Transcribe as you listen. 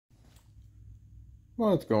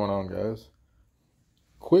What's going on, guys?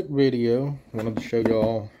 Quick video. Wanted to show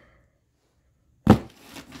y'all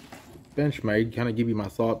Benchmade, kind of give you my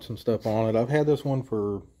thoughts and stuff on it. I've had this one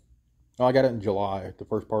for, I got it in July, the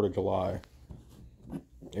first part of July,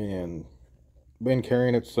 and been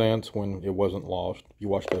carrying it since when it wasn't lost. If you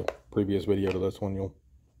watched the previous video to this one, you'll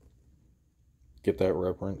get that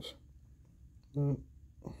reference.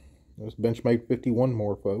 This Benchmade 51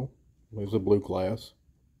 Morpho. There's a blue glass.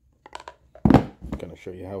 Gonna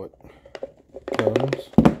show you how it comes.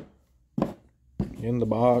 In the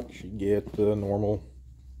box, you get the normal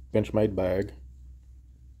Benchmade bag.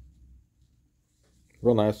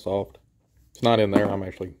 Real nice, soft. It's not in there, I'm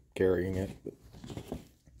actually carrying it. But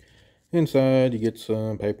inside, you get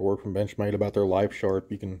some paperwork from Benchmade about their Life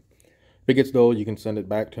Sharp. You can, if it gets dull, you can send it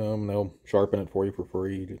back to them. They'll sharpen it for you for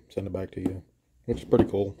free. Send it back to you, which is pretty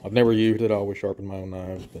cool. I've never used it. I always sharpen my own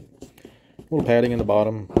knives, but a little padding in the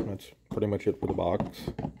bottom. That's pretty much it for the box.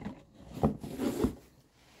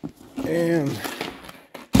 And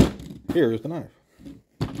here's the knife.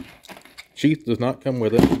 Sheath does not come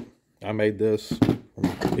with it. I made this from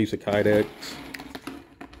a piece of Kydex.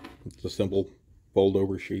 It's a simple fold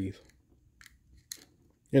over sheath.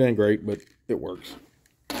 It ain't great, but it works.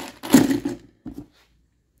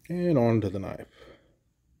 And on to the knife.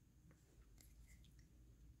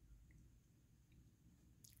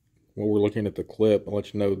 While we're looking at the clip, I'll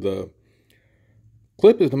let you know the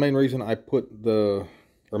clip is the main reason I put the,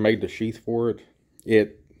 or made the sheath for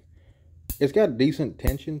it. It's got decent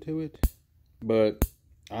tension to it, but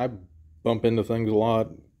I bump into things a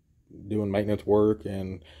lot doing maintenance work,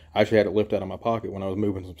 and I actually had it lift out of my pocket when I was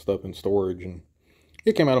moving some stuff in storage, and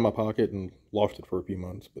it came out of my pocket and lost it for a few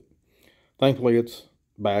months, but thankfully it's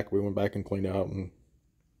back. We went back and cleaned out and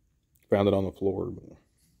found it on the floor. But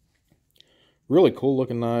really cool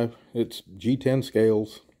looking knife. It's G10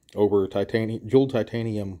 scales over jeweled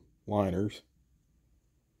titanium liners.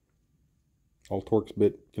 All Torx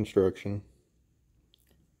bit construction.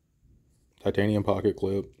 Titanium pocket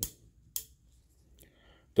clip.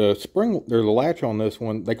 The spring, there's a latch on this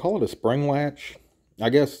one. They call it a spring latch. I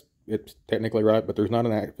guess it's technically right, but there's not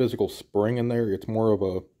a physical spring in there. It's more of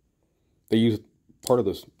a, they use part of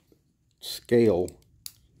this scale.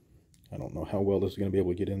 I don't know how well this is going to be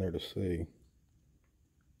able to get in there to see.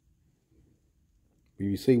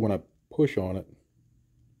 You see when I push on it,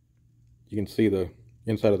 you can see the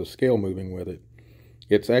inside of the scale moving with it.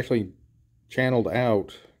 It's actually channeled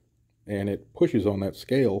out, and it pushes on that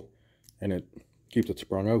scale, and it keeps it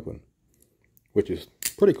sprung open, which is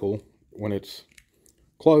pretty cool. When it's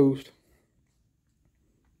closed,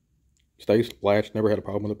 stays latched, never had a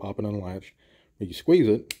problem with it popping unlatched. But you squeeze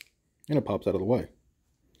it, and it pops out of the way.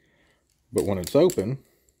 But when it's open,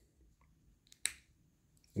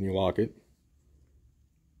 and you lock it,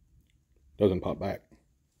 doesn't pop back.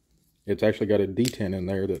 It's actually got a detent in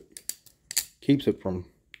there that keeps it from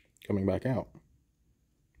coming back out.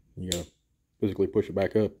 You gotta physically push it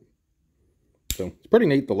back up. So it's pretty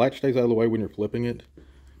neat. The latch stays out of the way when you're flipping it.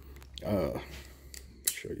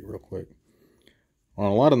 Show you real quick. On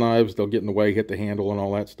a lot of knives, they'll get in the way, hit the handle and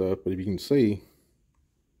all that stuff. But if you can see,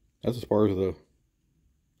 that's as far as the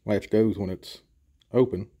latch goes when it's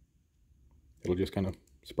open. It'll just kind of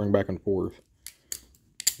spring back and forth.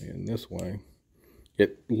 And this way,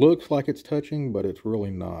 it looks like it's touching, but it's really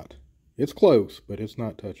not. It's close, but it's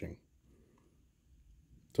not touching.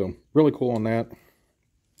 So really cool on that.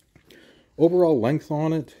 Overall length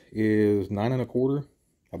on it is 9 1/4.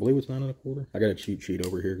 I believe it's 9 1/4. I got a cheat sheet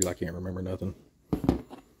over here because I can't remember nothing.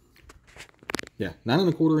 Yeah, 9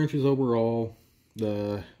 1/4 inches overall.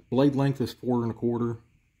 The blade length is 4 1/4.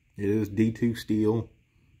 It is D2 steel.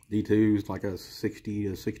 D2 is like a 60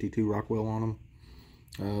 to 62 Rockwell on them.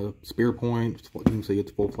 Spear point, you can see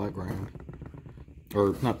it's full flat grind.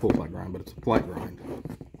 Or not full flat grind, but it's a flat grind.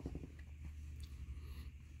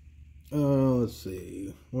 Let's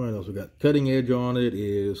see, what else we got? Cutting edge on it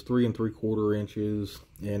is 3 3/4 inches,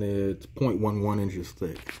 and it's 0.11 inches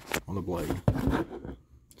thick on the blade.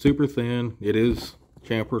 Super thin. It is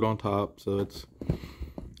chamfered on top, so it's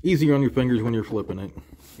easier on your fingers when you're flipping it.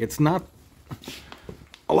 It's not,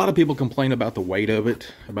 a lot of people complain about the weight of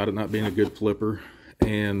it, about it not being a good flipper.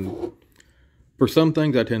 And for some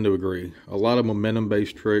things, I tend to agree. A lot of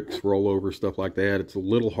momentum-based tricks, rollover, stuff like that, it's a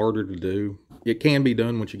little harder to do. It can be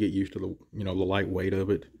done once you get used to the, the light weight of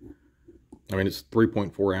it. I mean, it's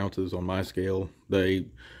 3.4 ounces on my scale. The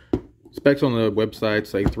specs on the website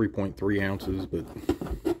say 3.3 ounces, but,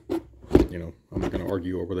 I'm not going to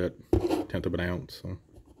argue over that 1/10 of an ounce. So.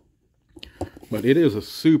 But it is a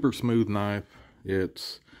super smooth knife.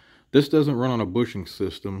 This doesn't run on a bushing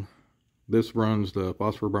system. This runs the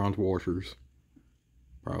phosphor bronze washers.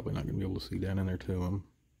 Probably not going to be able to see down in there to them.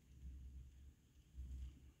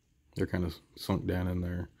 They're kind of sunk down in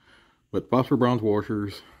there. But phosphor bronze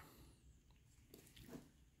washers,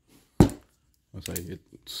 I say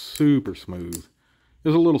it's super smooth. It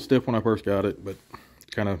was a little stiff when I first got it, but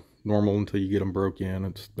kind of normal until you get them broke in.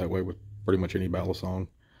 It's that way with pretty much any balisong.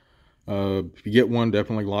 If you get one,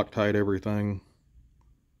 definitely Loctite everything,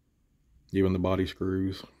 even the body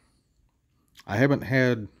screws. I think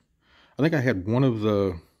I had one of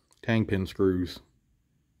the tang pin screws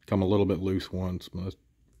come a little bit loose once. I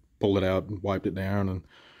pulled it out and wiped it down and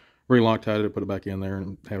re-Loctited it, put it back in there,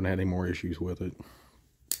 and haven't had any more issues with it.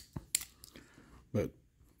 But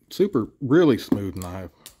really smooth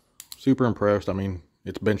knife. Super impressed. I mean,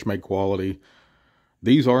 it's Benchmade quality.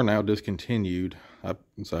 These are now discontinued.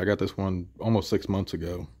 So I got this one almost 6 months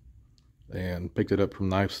ago and picked it up from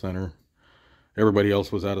Knife Center. Everybody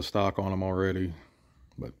else was out of stock on them already,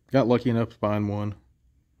 but got lucky enough to find one.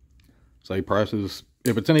 Say prices,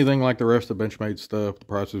 if it's anything like the rest of Benchmade stuff, the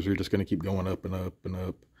prices are just going to keep going up and up and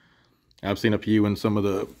up. I've seen a few in some of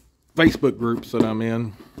the Facebook groups that I'm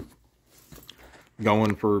in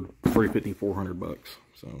going for $350, $400.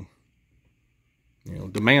 So, you know,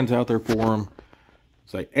 demand's out there for them.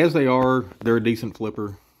 Say, as they are, they're a decent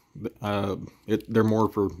flipper. They're more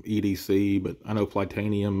for EDC, but I know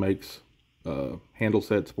Flytanium makes handle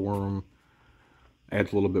sets for them.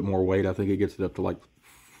 Adds a little bit more weight. I think it gets it up to like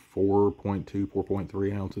 4.2,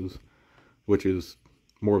 4.3 ounces, which is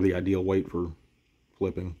more of the ideal weight for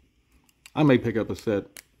flipping. I may pick up a set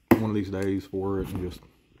one of these days for it and just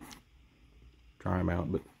try them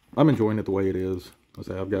out, but I'm enjoying it the way it is. I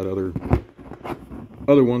say I've got other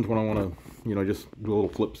ones when I want to, you know, just do a little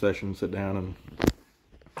flip session, sit down and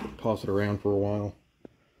toss it around for a while.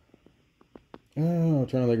 I'm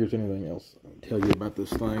trying to think if there's anything else I can tell you about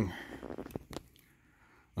this thing.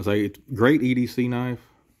 I say it's a great EDC knife.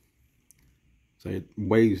 I say it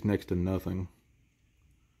weighs next to nothing.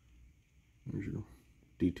 There's your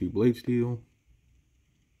D2 blade steel.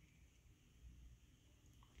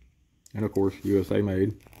 And of course, USA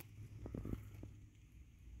made.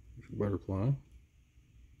 There's your butterfly.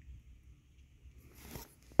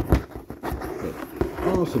 But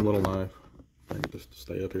awesome little knife. I think just to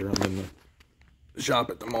stay up here. I'm in the shop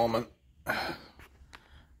at the moment.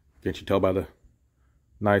 Can't you tell by the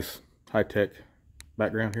nice high-tech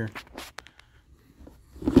background here?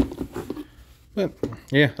 But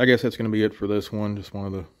yeah, I guess that's going to be it for this one. Just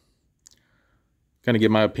wanted to kind of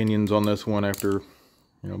get my opinions on this one after,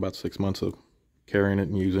 you know, about 6 months of carrying it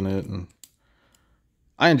and using it, and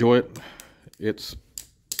I enjoy it. It's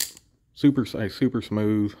super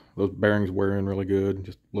smooth. Those bearings wear in really good.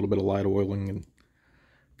 Just a little bit of light oiling and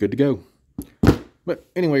good to go. But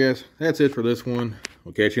anyway, guys, that's it for this one.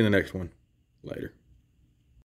 We'll catch you in the next one. Later.